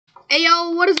Hey yo,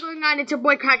 what is going on? It's your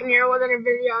boy Kraken here with another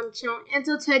video on the channel. And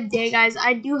so today, guys,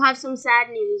 I do have some sad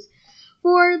news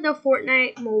for the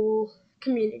Fortnite mobile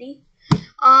community.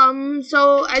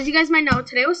 So as you guys might know,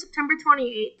 today was September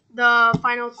 28th, the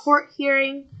final court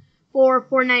hearing for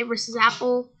Fortnite versus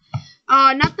Apple.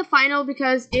 Not the final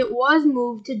because it was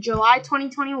moved to July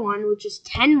 2021, which is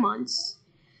 10 months.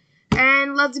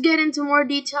 And let's get into more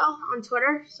detail on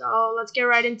Twitter. So let's get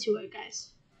right into it, guys.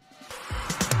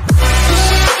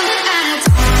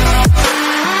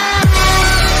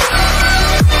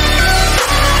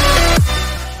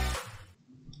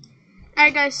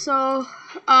 Alright guys, so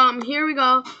here we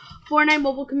go. Fortnite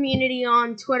mobile community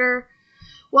on Twitter.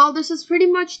 Well, this is pretty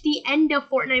much the end of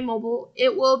Fortnite mobile.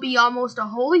 It will be almost a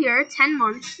whole year, 10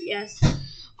 months, yes,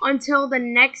 until the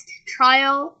next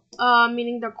trial,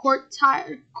 meaning the court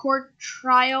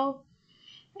trial.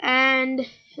 And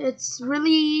it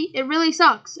really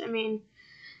sucks. I mean,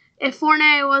 if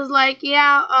Fortnite was like,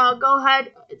 yeah, go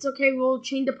ahead, it's okay, we'll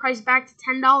change the price back to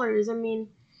 $10. I mean,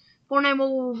 Fortnite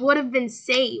mobile would have been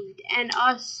saved, and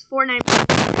us Fortnite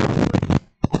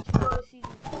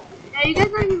Now, you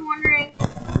guys might be wondering,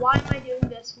 why am I doing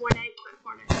this when I play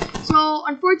Fortnite? So,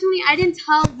 unfortunately, I didn't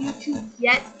tell YouTube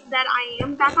yet that I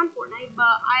am back on Fortnite, but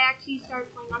I actually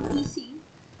started playing on PC.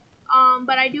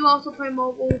 But I do also play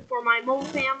mobile for my mobile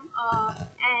fam,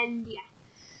 and yeah.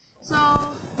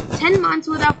 So, 10 months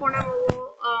without Fortnite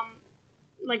mobile,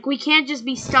 like, we can't just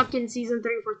be stuck in Season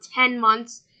 3 for 10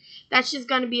 months. That's just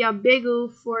going to be a big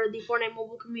oof for the Fortnite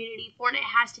mobile community. Fortnite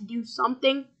has to do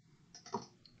something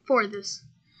for this.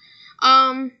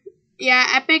 Yeah,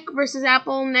 Epic versus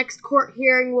Apple next court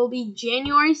hearing will be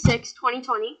January 6,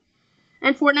 2020.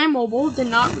 And Fortnite mobile did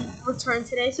not return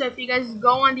today. So if you guys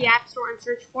go on the App Store and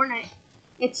search Fortnite,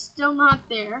 it's still not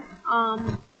there.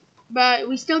 But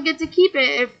we still get to keep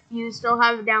it if you still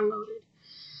have it downloaded.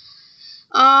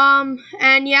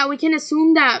 And yeah, we can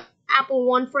assume that Apple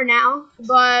won for now,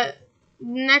 but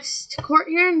next court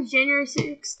hearing is January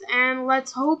 6th, and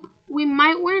let's hope we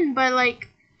might win. But like,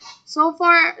 so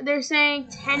far they're saying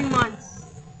 10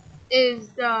 months is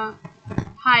the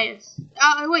highest.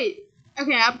 Wait,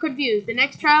 okay, I'm confused. The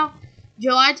next trial,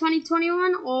 July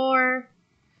 2021 or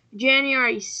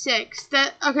January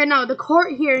 6th? Okay, no, the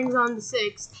court hearing's on the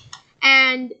 6th,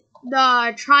 and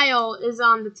the trial is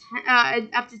on the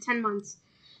after 10 months.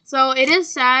 So it is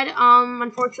sad,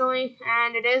 unfortunately,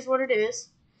 and it is what it is.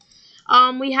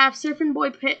 We have Surfing Boy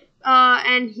Pit,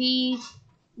 and he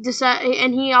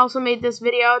also made this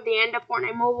video at the end of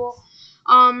Fortnite mobile.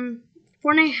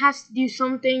 Fortnite has to do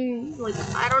something, like,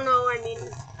 I don't know, I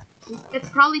mean, it's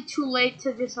probably too late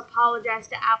to just apologize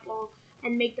to Apple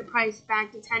and make the price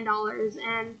back to $10,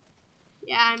 and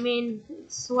yeah, I mean,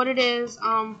 it's what it is.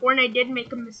 Fortnite did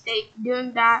make a mistake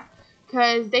doing that,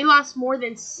 because they lost more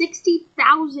than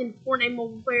 60,000 Fortnite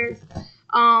mobile players,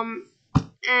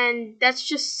 and that's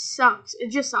just sucks. It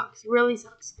just sucks. It really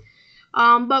sucks.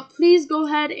 But please go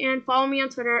ahead and follow me on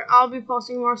Twitter. I'll be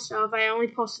posting more stuff. I only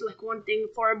posted like one thing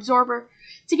for Absorber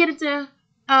to get into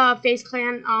FaZe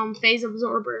Clan, FaZe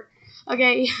Absorber.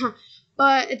 Okay,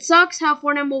 but it sucks how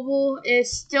Fortnite mobile is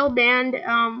still banned.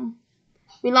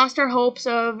 We lost our hopes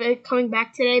of it coming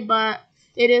back today, but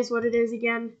it is what it is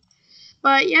again.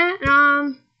 But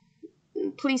yeah,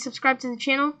 please subscribe to the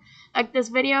channel, like this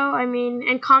video, I mean,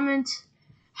 and comment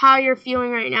how you're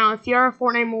feeling right now. If you're a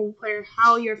Fortnite mobile player,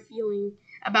 how you're feeling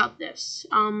about this.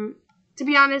 To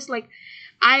be honest, like,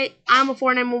 I'm a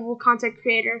Fortnite mobile content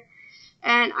creator,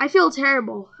 and I feel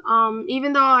terrible.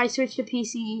 Even though I switched to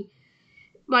PC,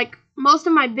 like, most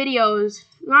of my videos,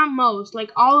 not most,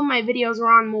 like, all of my videos were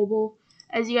on mobile,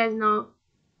 as you guys know.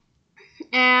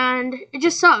 And it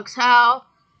just sucks how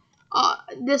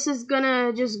this is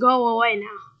gonna just go away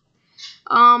now.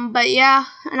 But yeah,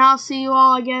 and I'll see you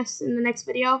all, I guess, in the next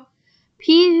video.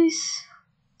 Peace.